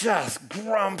just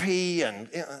grumpy, and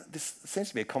this seems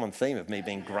to be a common theme of me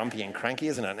being grumpy and cranky,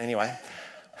 isn't it? Anyway,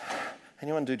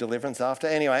 anyone do deliverance after?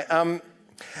 Anyway, and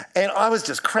I was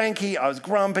just cranky, I was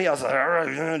grumpy, I was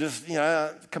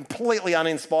like, completely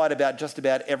uninspired about just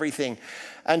about everything.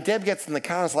 And Deb gets in the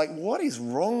car and is like, what is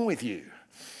wrong with you?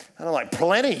 And I'm like,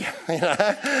 plenty,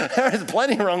 there is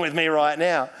plenty wrong with me right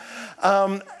now.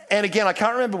 And again, I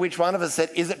can't remember which one of us said,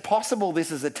 is it possible this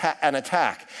is an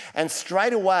attack? And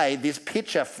straight away, this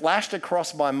picture flashed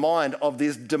across my mind of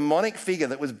this demonic figure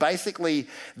that was basically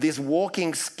this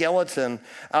walking skeleton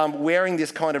wearing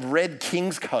this kind of red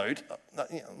king's coat.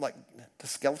 Like, do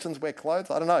skeletons wear clothes?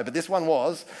 I don't know, but this one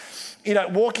was,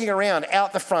 walking around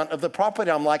out the front of the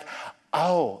property. I'm like,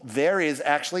 oh, there is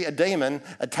actually a demon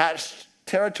attached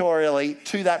territorially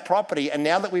to that property, and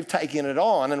now that we've taken it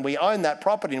on and we own that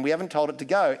property and we haven't told it to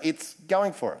go, it's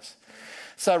going for us.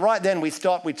 So right then we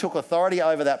stopped, we took authority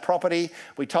over that property,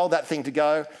 we told that thing to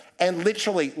go, and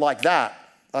literally like that,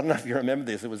 I don't know if you remember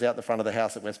this, it was out the front of the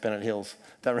house at West Pennant Hills.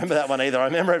 Don't remember that one either, I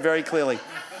remember it very clearly.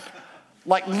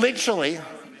 Like literally,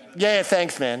 yeah,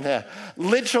 thanks man, yeah.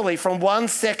 Literally from 1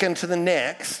 second to the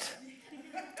next,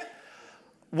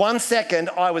 1 second,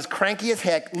 I was cranky as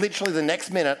heck. Literally the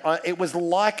next minute, it was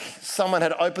like someone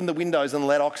had opened the windows and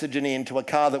let oxygen into a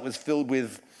car that was filled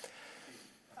with...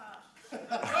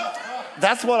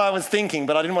 That's what I was thinking,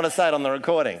 but I didn't want to say it on the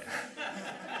recording.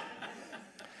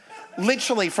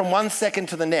 Literally from 1 second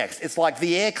to the next, it's like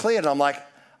the air cleared and I'm like,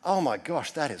 oh my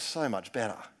gosh, that is so much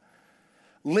better.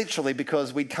 Literally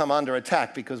because we'd come under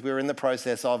attack because we were in the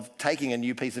process of taking a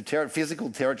new piece of physical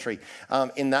territory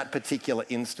in that particular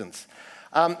instance.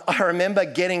 I remember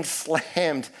getting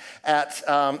slammed at,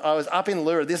 I was up in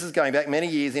Lura, this is going back many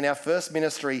years, in our first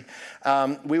ministry.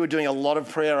 We were doing a lot of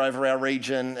prayer over our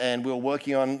region and we were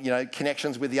working on,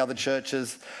 connections with the other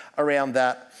churches around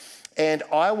that. And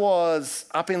I was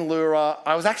up in Lura,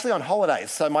 I was actually on holidays,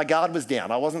 so my guard was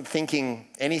down. I wasn't thinking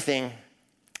anything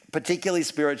particularly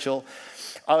spiritual.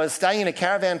 I was staying in a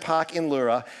caravan park in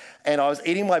Lura and I was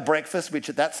eating my breakfast, which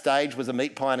at that stage was a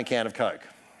meat pie and a can of Coke.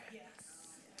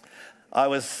 I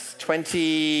was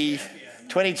 22,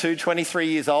 23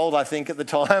 years old, I think, at the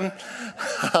time.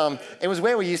 It was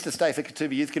where we used to stay for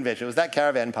Katoomba Youth Convention. It was that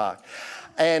caravan park.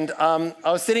 And I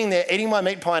was sitting there eating my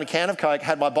meat pie and a can of Coke,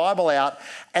 had my Bible out,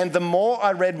 and the more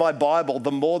I read my Bible,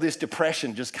 the more this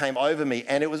depression just came over me.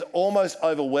 And it was almost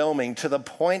overwhelming to the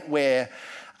point where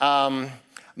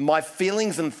my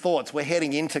feelings and thoughts were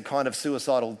heading into kind of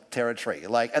suicidal territory.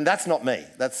 And that's not me.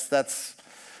 That's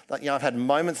I've had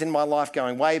moments in my life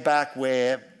going way back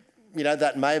where,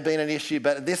 that may have been an issue,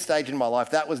 but at this stage in my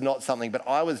life, that was not something. But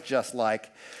I was just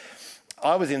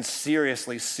I was in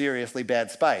seriously, seriously bad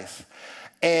space.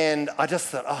 And I just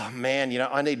thought, oh man,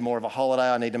 I need more of a holiday.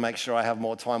 I need to make sure I have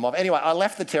more time off. Anyway, I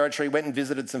left the territory, went and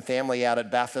visited some family out at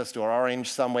Bathurst or Orange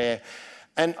somewhere.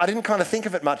 And I didn't kind of think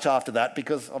of it much after that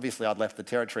because obviously I'd left the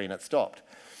territory and it stopped.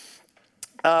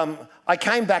 I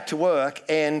came back to work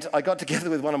and I got together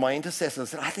with one of my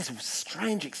intercessors and I had this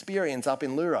strange experience up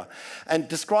in Lura and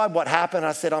described what happened.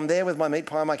 I said, I'm there with my meat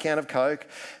pie and my can of Coke.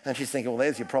 And she's thinking, well,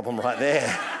 there's your problem right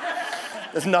there.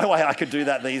 There's no way I could do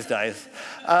that these days.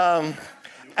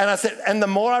 And I said, and the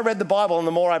more I read the Bible and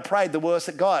the more I prayed, the worse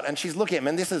it got. And she's looking at me,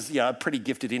 and this is a pretty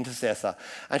gifted intercessor.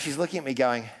 And she's looking at me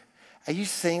going, are you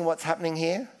seeing what's happening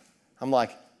here? I'm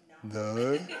like,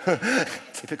 no.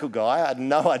 Typical guy, I had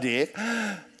no idea.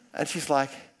 And she's like,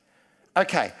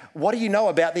 okay, what do you know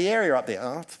about the area up there?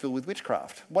 Oh, it's filled with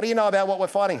witchcraft. What do you know about what we're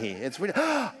fighting here? It's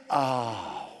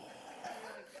oh.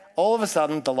 All of a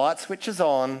sudden, the light switches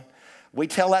on. We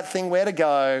tell that thing where to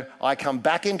go. I come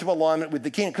back into alignment with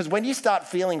the King. Because when you start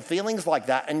feeling feelings like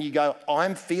that and you go,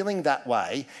 I'm feeling that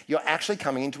way, you're actually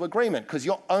coming into agreement because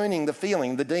you're owning the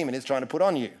feeling the demon is trying to put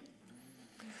on you.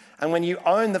 And when you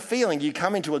own the feeling, you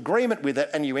come into agreement with it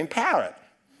and you empower it.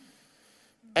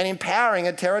 And empowering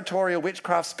a territorial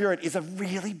witchcraft spirit is a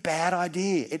really bad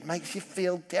idea. It makes you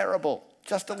feel terrible.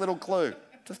 Just a little clue.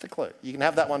 Just a clue. You can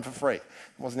have that one for free. It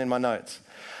wasn't in my notes.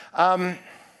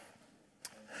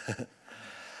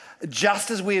 Just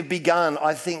as we have begun,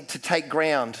 I think, to take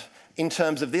ground in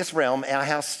terms of this realm, our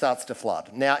house starts to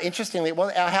flood. Now, interestingly,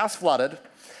 our house flooded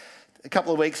a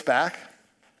couple of weeks back.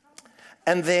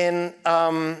 And then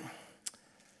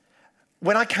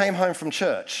when I came home from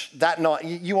church that night,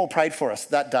 you all prayed for us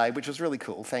that day, which was really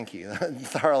cool. Thank you.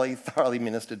 thoroughly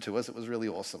ministered to us. It was really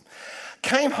awesome.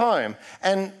 Came home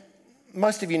and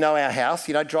most of you know our house,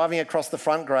 driving across the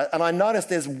front garage, and I noticed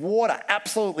there's water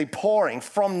absolutely pouring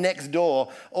from next door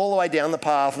all the way down the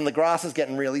path, and the grass is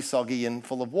getting really soggy and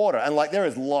full of water. And there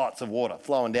is lots of water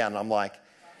flowing down, and I'm like,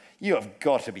 you have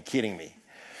got to be kidding me.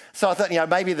 So I thought,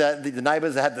 maybe the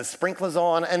neighbours had the sprinklers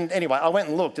on. And anyway, I went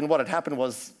and looked, and what had happened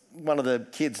was one of the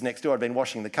kids next door had been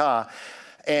washing the car,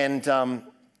 and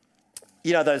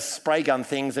those spray gun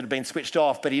things that had been switched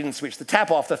off, but he didn't switch the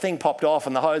tap off. The thing popped off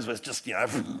and the hose was just,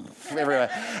 everywhere.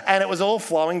 And it was all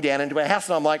flowing down into our house.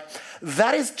 And I'm like,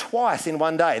 that is twice in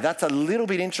one day. That's a little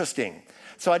bit interesting.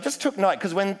 So I just took note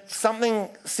because when something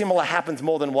similar happens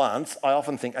more than once, I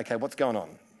often think, okay, what's going on?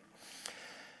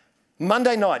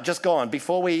 Monday night, just gone,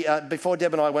 before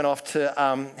Deb and I went off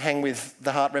to hang with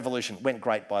the Heart Revolution. Went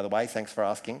great, by the way. Thanks for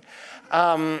asking.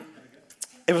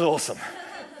 It was awesome.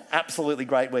 Absolutely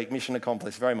great week. Mission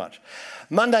accomplished, very much.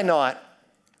 Monday night,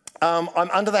 I'm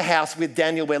under the house with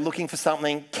Daniel. We're looking for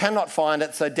something, cannot find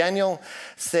it. So Daniel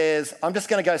says, I'm just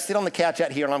going to go sit on the couch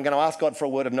out here and I'm going to ask God for a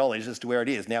word of knowledge as to where it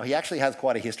is. Now, he actually has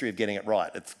quite a history of getting it right.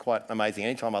 It's quite amazing.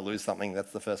 Anytime I lose something,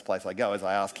 that's the first place I go is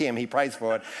I ask him. He prays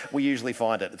for it. We usually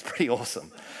find it. It's pretty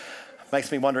awesome.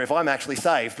 Makes me wonder if I'm actually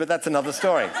saved, but that's another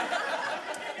story.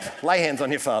 Lay hands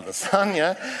on your father,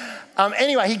 son,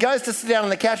 Anyway, he goes to sit down on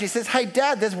the couch. He says, hey,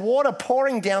 Dad, there's water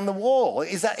pouring down the wall.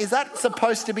 Is that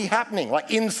supposed to be happening,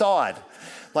 inside?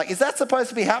 Is that supposed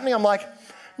to be happening? I'm like,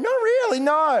 not really,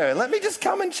 no. Let me just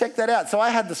come and check that out. So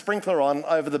I had the sprinkler on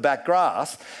over the back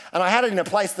grass, and I had it in a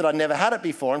place that I'd never had it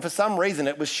before, and for some reason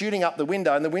it was shooting up the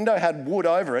window, and the window had wood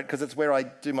over it because it's where I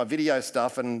do my video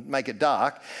stuff and make it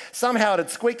dark. Somehow it had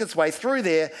squeaked its way through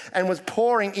there and was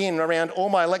pouring in around all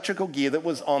my electrical gear that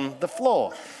was on the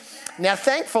floor. Now,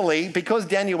 thankfully, because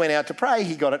Daniel went out to pray,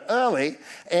 he got it early,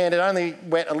 and it only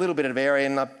wet a little bit of area,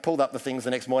 and I pulled up the things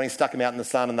the next morning, stuck them out in the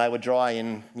sun, and they were dry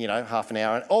in, half an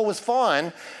hour, and all was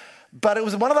fine. But it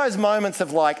was one of those moments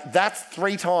of that's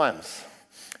 3 times.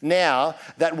 Now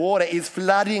that water is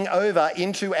flooding over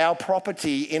into our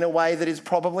property in a way that is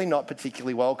probably not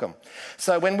particularly welcome.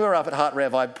 So when we were up at Heart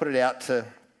Rev, I put it out to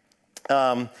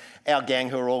our gang,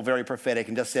 who are all very prophetic,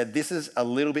 and just said, this is a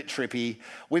little bit trippy.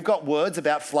 We've got words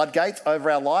about floodgates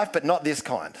over our life, but not this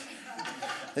kind.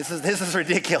 This is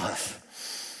ridiculous.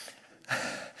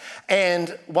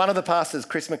 And one of the pastors,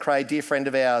 Chris McRae, dear friend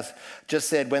of ours, just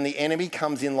said, when the enemy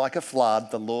comes in like a flood,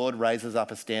 the Lord raises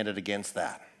up a standard against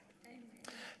that.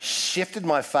 Shifted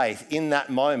my faith in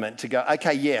that moment to go,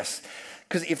 okay, yes,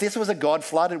 because if this was a God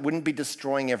flood, it wouldn't be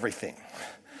destroying everything.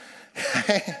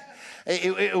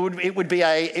 It would be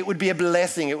a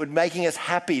blessing. It would be making us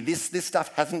happy. This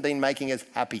stuff hasn't been making us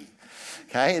happy.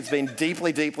 Okay, it's been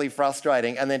deeply, deeply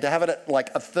frustrating. And then to have it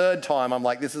like a third time, I'm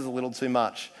like, this is a little too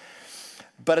much.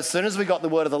 But as soon as we got the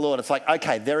word of the Lord, it's like,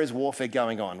 okay, there is warfare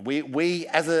going on. We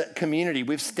as a community,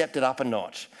 we've stepped it up a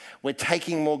notch. We're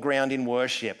taking more ground in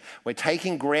worship. We're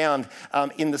taking ground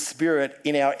in the Spirit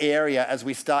in our area as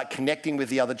we start connecting with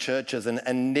the other churches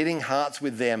and knitting hearts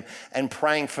with them and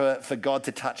praying for God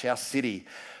to touch our city.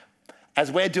 As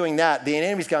we're doing that, the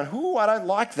enemy's going, ooh, I don't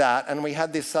like that. And we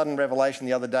had this sudden revelation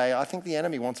the other day, I think the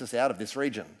enemy wants us out of this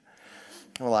region.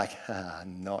 And we're like,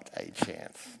 not a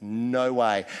chance. No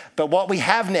way. But what we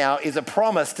have now is a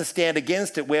promise to stand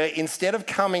against it, where instead of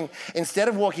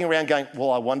walking around going,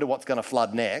 well, I wonder what's going to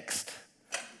flood next,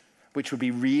 which would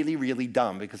be really, really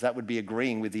dumb because that would be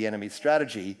agreeing with the enemy's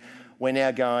strategy. We're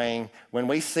now going, when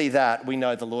we see that, we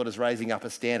know the Lord is raising up a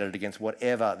standard against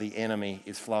whatever the enemy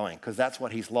is flowing, because that's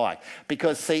what he's like.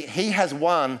 Because see, he has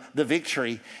won the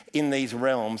victory in these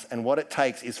realms, and what it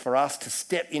takes is for us to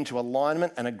step into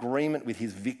alignment and agreement with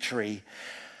his victory,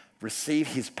 receive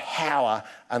his power,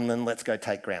 and then let's go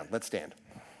take ground. Let's stand.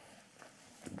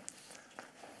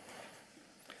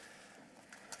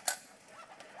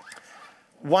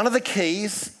 One of the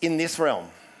keys in this realm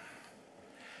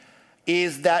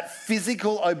is that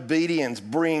physical obedience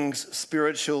brings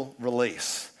spiritual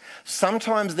release.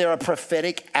 Sometimes there are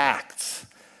prophetic acts,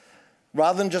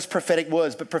 rather than just prophetic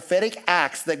words, but prophetic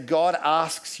acts that God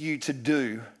asks you to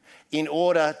do in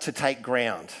order to take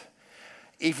ground.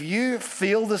 If you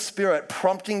feel the Spirit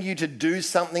prompting you to do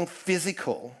something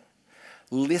physical,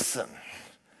 listen.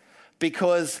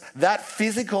 Because that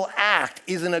physical act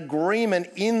is an agreement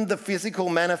in the physical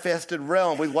manifested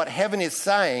realm with what heaven is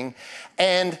saying.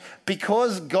 And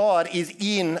because God is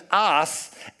in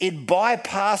us, it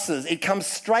bypasses, it comes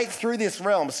straight through this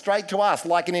realm, straight to us,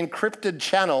 like an encrypted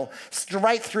channel,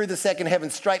 straight through the second heaven,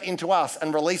 straight into us,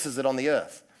 and releases it on the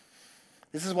earth.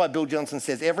 This is why Bill Johnson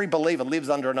says every believer lives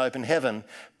under an open heaven,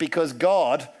 because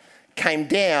God came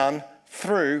down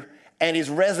through and is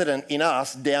resident in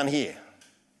us down here.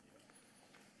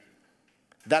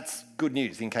 That's good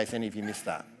news, in case any of you missed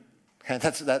that. Okay,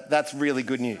 that's really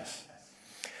good news.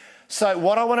 So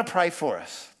what I want to pray for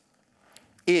us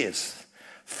is,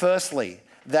 firstly,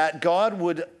 that God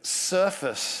would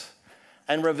surface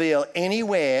and reveal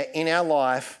anywhere in our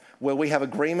life where we have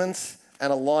agreements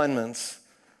and alignments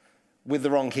with the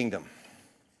wrong kingdom.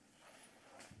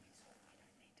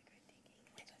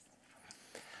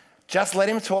 Just let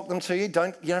him talk them to you. You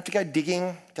don't have to go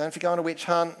digging. Don't have to go on a witch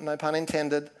hunt, no pun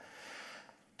intended.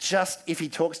 Just, if he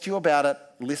talks to you about it,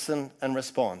 listen and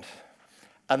respond.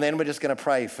 And then we're just going to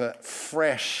pray for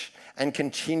fresh and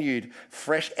continued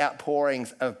fresh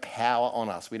outpourings of power on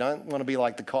us. We don't want to be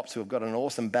like the cops who have got an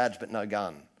awesome badge but no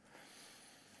gun.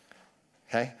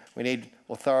 Okay? We need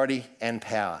authority and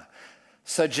power.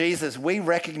 So Jesus, we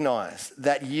recognize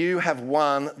that you have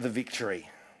won the victory.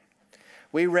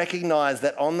 We recognize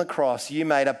that on the cross you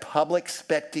made a public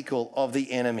spectacle of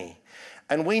the enemy.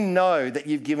 And we know that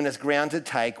you've given us ground to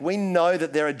take. We know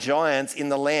that there are giants in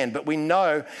the land, but we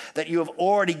know that you have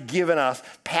already given us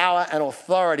power and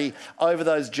authority over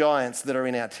those giants that are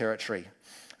in our territory.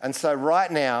 And so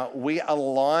right now, we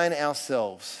align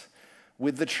ourselves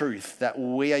with the truth that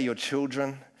we are your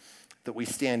children, that we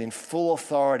stand in full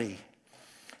authority,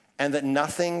 and that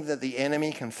nothing that the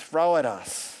enemy can throw at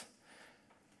us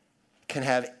can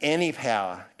have any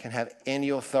power, can have any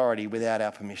authority without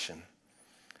our permission.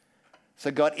 So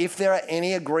God, if there are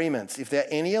any agreements, if there are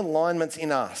any alignments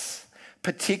in us,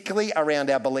 particularly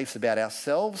around our beliefs about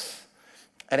ourselves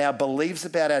and our beliefs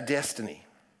about our destiny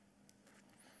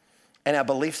and our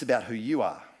beliefs about who you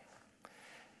are,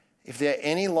 if there are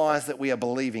any lies that we are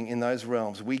believing in those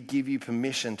realms, we give you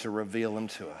permission to reveal them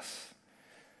to us.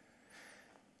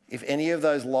 If any of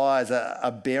those lies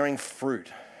are bearing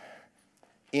fruit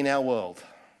in our world,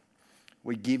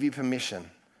 we give you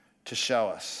permission to show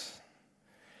us.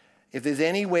 If there's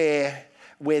anywhere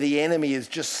where the enemy is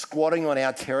just squatting on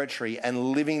our territory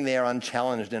and living there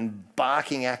unchallenged and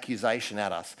barking accusation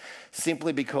at us,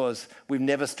 simply because we've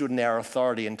never stood in our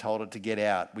authority and told it to get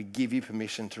out, we give you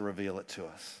permission to reveal it to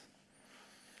us.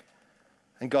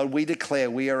 And God, we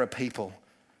declare we are a people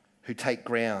who take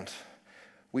ground.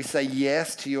 We say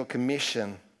yes to your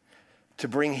commission to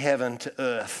bring heaven to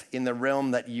earth in the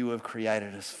realm that you have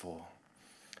created us for.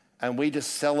 And we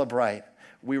just celebrate,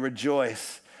 we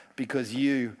rejoice, because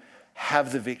you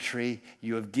have the victory,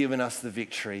 you have given us the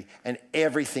victory, and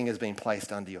everything has been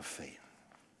placed under your feet.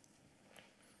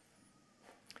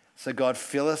 So God,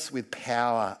 fill us with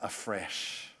power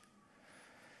afresh.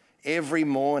 Every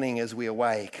morning as we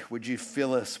awake, would you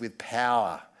fill us with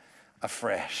power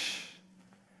afresh?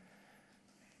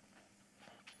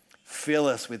 Fill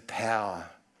us with power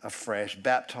afresh.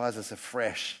 Baptize us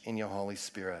afresh in your Holy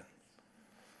Spirit.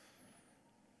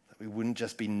 That we wouldn't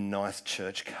just be nice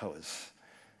churchgoers,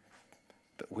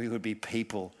 but we would be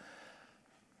people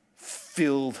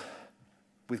filled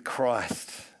with Christ,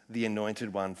 the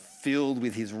Anointed One, filled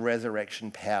with his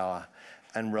resurrection power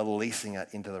and releasing it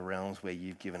into the realms where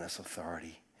you've given us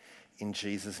authority. In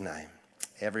Jesus' name.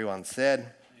 Everyone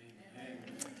said,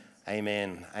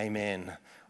 Amen. Amen. Amen.